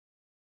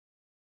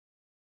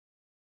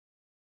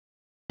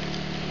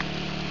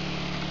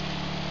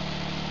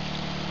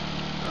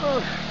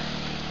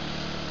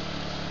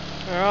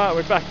Alright,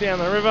 we're back down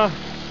the river.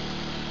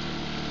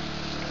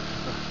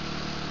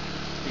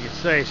 You can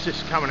see it's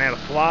just coming out of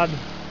flood.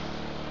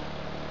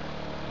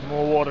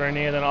 More water in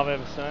here than I've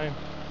ever seen.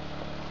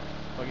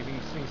 Like you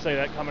can see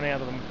that coming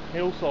out of the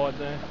hillside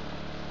there.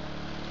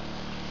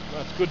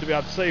 That's good to be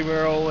able to see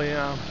where all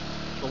the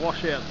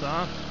washouts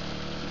are.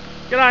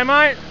 G'day,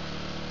 mate.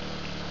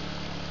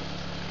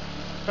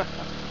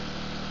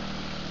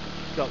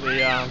 Got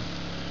the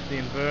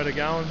inverter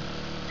going.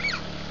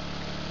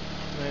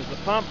 There's the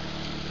pump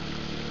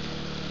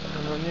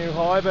and the new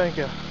high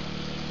banker.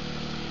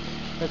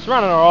 It's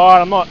running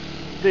alright. I'm not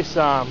this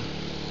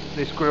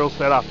grill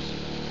setup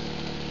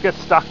gets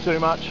stuck too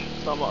much,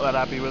 so I'm not that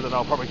happy with it.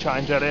 I'll probably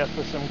change that out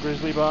for some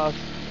grizzly bars.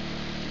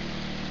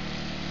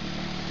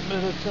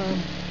 But it's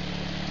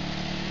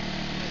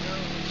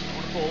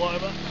fall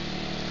over.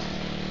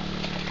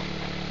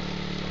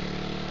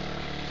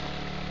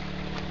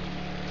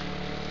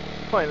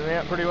 Cleaning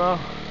out pretty well.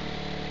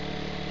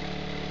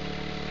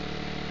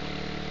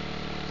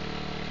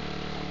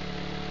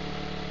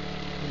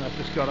 And I've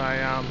just got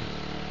a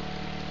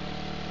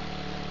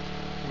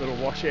little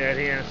washout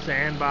here and a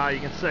sandbar. You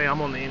can see I'm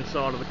on the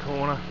inside of the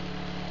corner.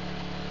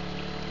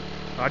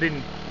 I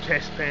didn't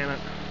test pan it,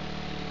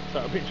 so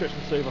it'll be interesting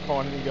to see if I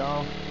find any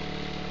gold.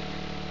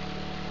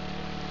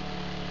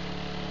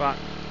 But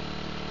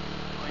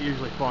I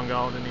usually find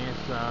gold in here,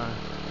 so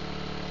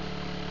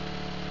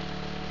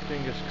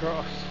fingers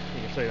crossed.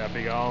 You can see that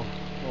big hole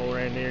all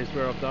around here is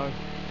where I've dug.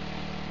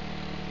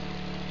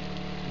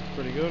 It's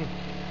pretty good.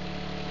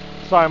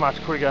 So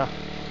much quicker,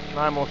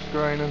 no more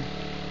screening.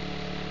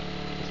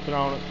 Just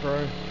throwing it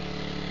through.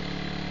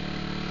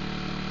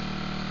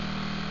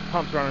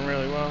 Pump's running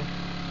really well.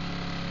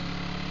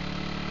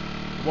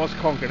 It was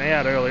conking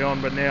out early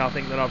on, but now I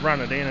think that I've run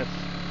it in, it's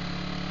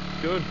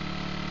good.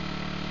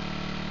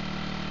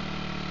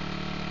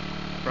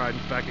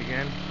 Braden's back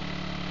again.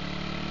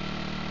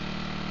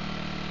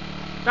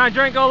 Don't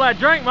drink all that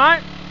drink,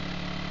 mate.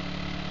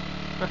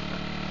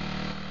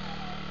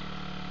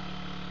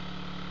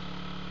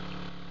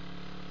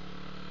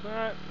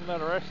 Right, let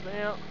her rest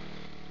now.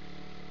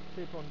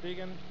 Keep on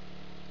digging.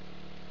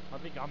 I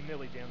think I'm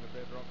nearly down to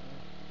bedrock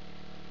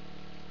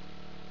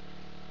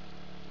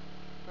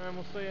now. And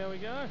we'll see how we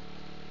go.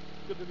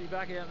 Good to be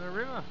back out in the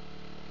river.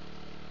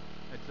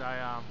 It's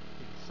a,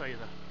 you can see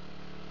it's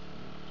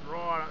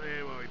right up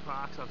there where we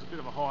park, so it's a bit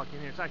of a hike in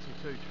here. It's actually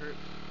 2 trips.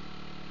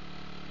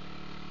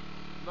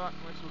 But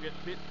at least we'll get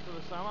fit for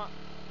the summer.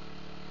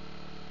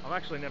 I've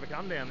actually never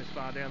come down this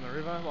far down the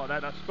river like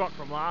that. That spot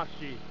from last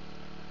year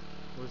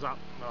was up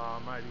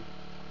maybe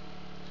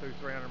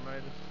 200-300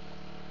 metres.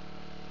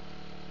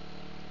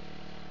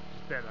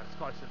 It's better, it's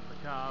closer to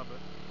the car, but I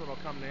thought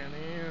I'll come down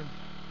here and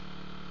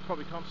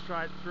probably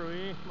concentrate through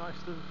here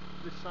most of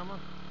this summer.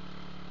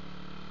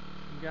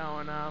 And go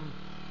and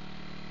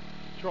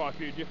try a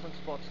few different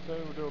spots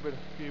too. We'll do a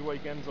few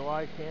weekends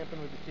away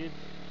camping with the kids.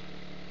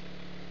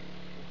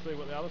 See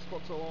what the other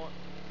spots are like.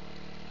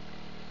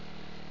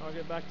 I'll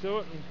get back to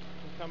it and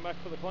come back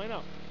for the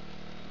cleanup.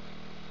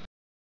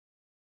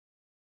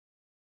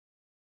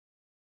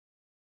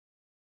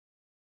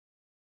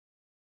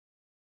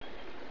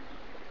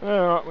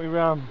 Alright, we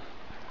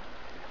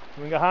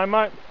can go home,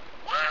 mate?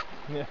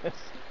 Yes.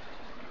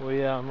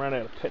 We ran out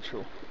of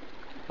petrol.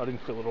 I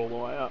didn't fill it all the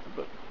way up,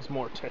 but it's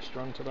more a test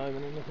run today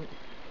than anything.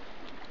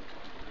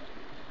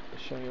 I'll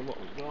show you what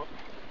we've got.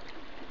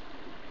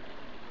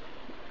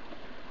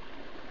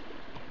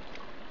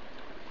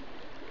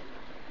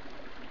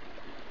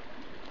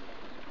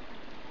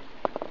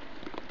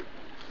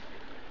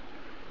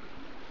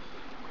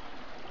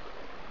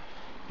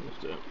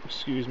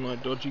 Excuse my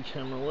dodgy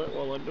camera work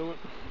while I do it.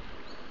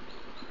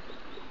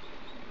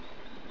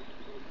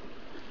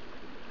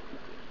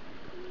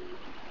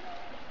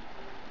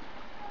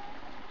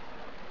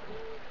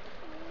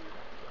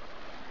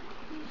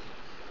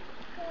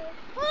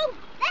 Oh,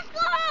 let's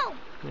go!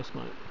 Yes,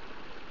 mate.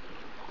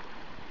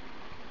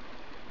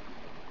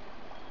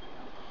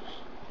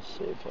 Let's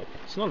see if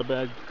it's not a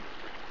bad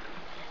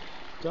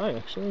day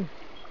actually.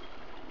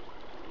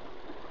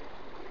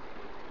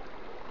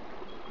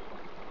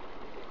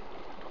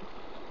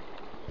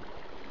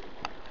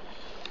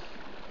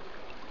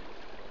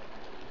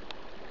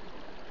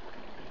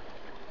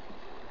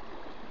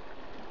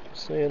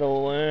 See it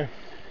all there.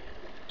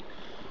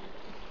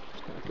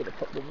 Get a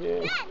couple of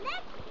views. Dad,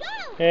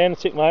 let's go! And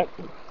that's it, mate.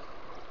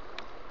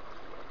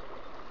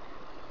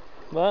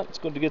 But it's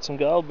good to get some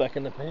gold back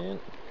in the pan.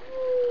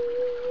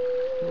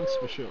 That's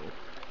for sure.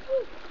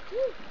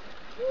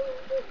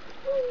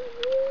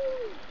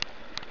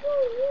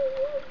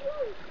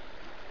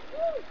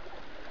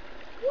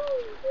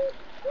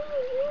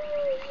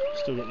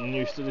 Still getting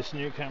used to this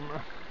new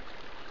camera.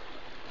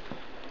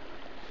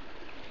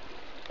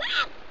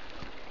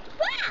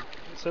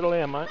 Settle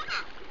down, mate.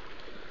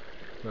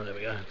 Oh, there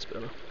we go, it's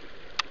better.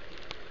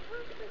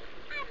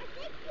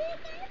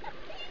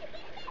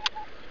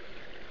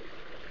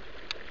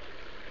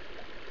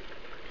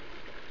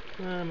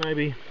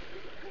 Maybe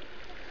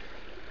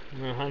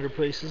 100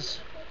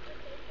 pieces.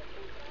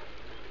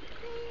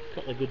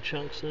 Couple of good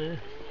chunks there.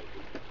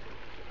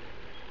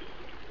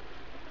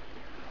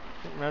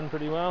 Ran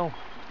pretty well.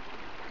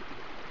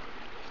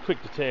 It's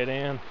quick to tear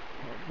down.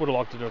 Would have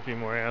liked to do a few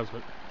more hours,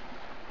 but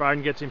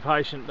Braden gets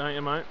impatient, don't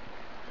you, mate?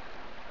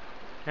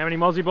 How many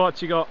mozzie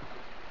bites you got?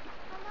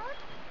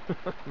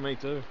 Me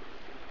too.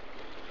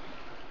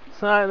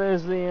 So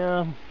there's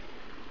the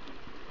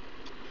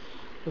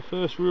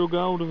first real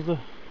gold of the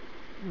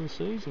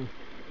season.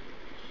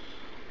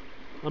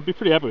 I'd be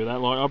pretty happy with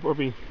that. Like, I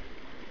probably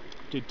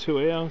did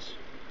 2 hours.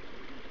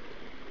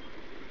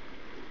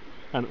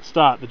 And at the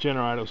start the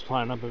generator was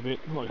playing up a bit,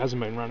 like it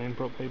hasn't been running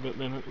properly, but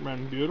then it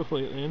ran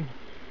beautifully at the end.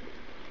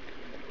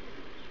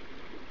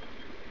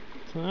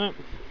 So,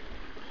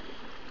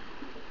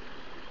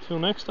 till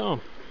next time.